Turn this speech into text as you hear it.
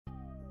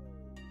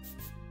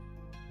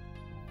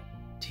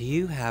Do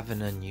you have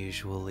an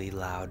unusually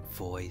loud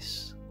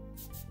voice?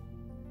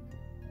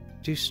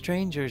 Do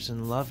strangers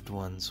and loved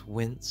ones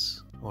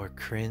wince or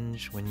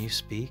cringe when you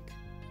speak?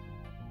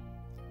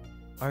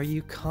 Are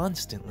you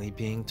constantly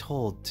being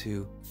told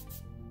to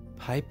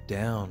pipe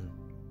down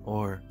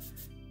or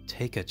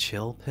take a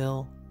chill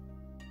pill?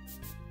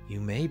 You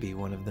may be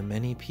one of the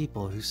many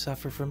people who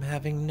suffer from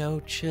having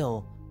no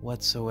chill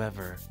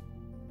whatsoever.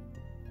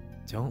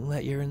 Don't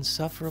let your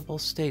insufferable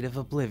state of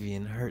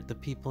oblivion hurt the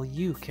people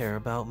you care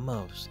about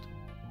most.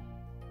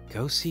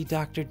 Go see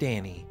Dr.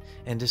 Danny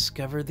and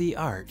discover the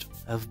art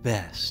of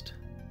best.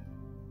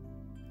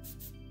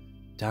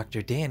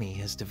 Dr. Danny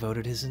has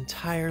devoted his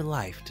entire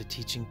life to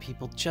teaching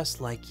people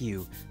just like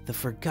you the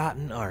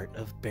forgotten art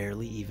of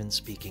barely even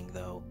speaking,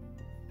 though.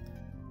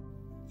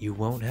 You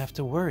won't have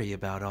to worry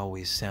about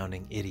always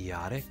sounding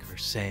idiotic or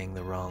saying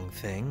the wrong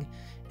thing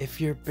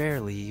if you're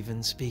barely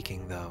even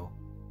speaking, though.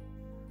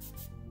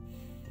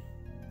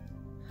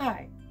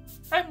 Hi,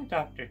 I'm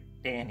Dr.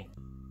 Danny.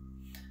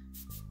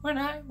 When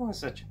I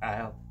was a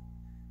child,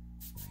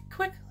 I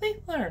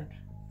quickly learned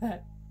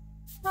that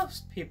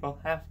most people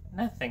have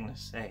nothing to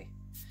say,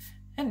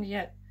 and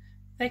yet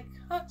they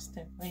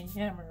constantly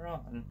yammer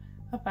on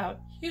about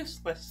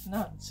useless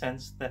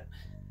nonsense that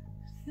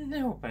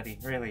nobody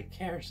really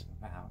cares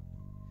about.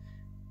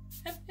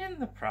 And in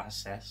the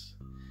process,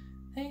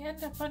 they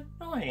end up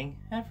annoying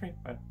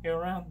everybody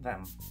around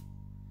them,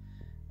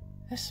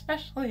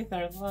 especially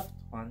their loved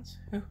ones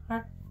who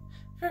are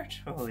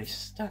virtually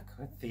stuck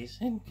with these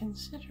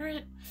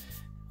inconsiderate,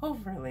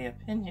 overly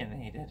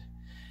opinionated,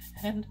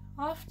 and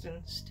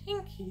often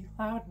stinky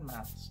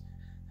loudmouths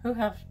who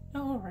have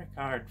no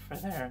regard for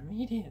their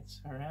immediate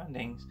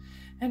surroundings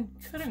and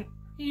couldn't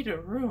read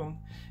a room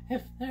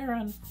if their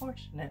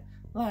unfortunate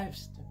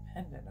lives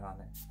depended on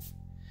it.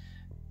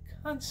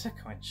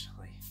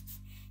 Consequently,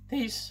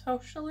 these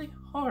socially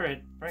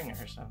horrid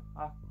bringers of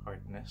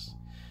awkwardness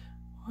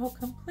will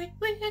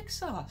completely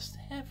exhaust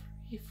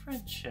every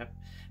friendship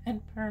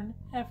and burn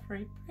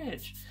every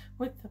bridge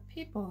with the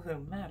people who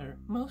matter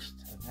most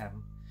to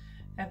them,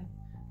 and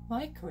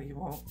likely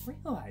won't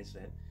realize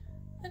it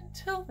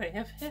until they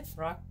have hit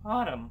rock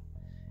bottom,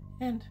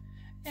 and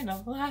in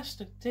a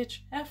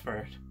last-ditch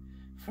effort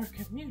for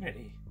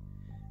community,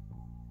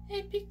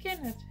 they begin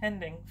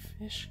attending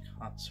Fish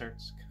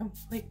concerts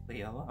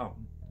completely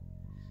alone.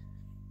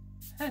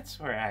 That's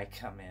where I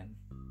come in.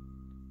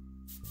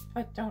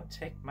 But don't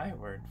take my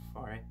word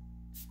for it.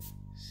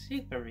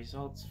 See the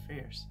results for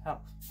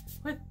yourself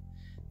with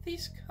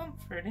these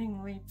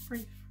comfortingly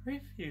brief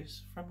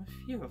reviews from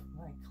a few of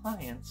my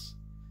clients.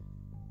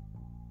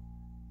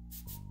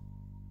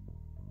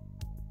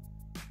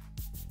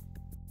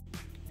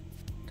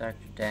 Dr.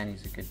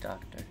 Danny's a good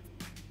doctor.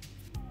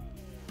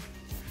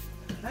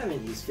 I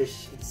haven't used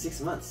fish in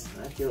 6 months.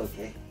 I feel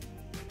okay.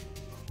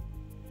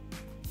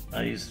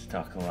 I used to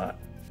talk a lot.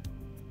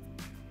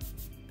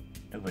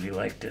 Nobody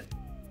liked it.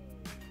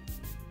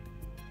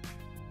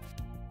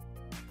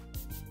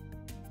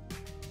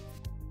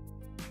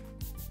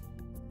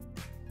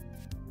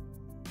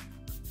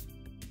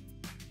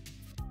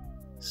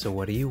 So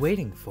what are you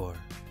waiting for?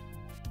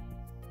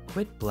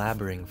 Quit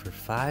blabbering for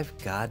 5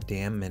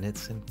 goddamn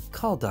minutes and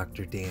call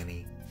Dr.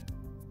 Danny.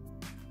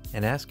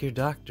 And ask your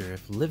doctor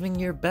if living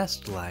your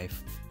best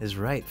life is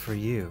right for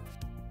you.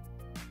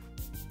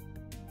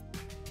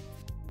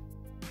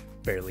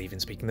 Barely even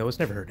speaking, though, has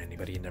never hurt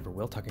anybody and never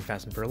will. Talking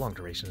fast and for a long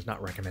duration is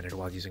not recommended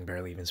while using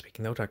barely even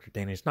speaking, though. Dr.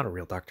 Danny is not a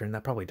real doctor, and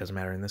that probably doesn't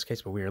matter in this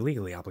case, but we are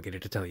legally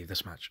obligated to tell you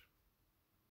this much.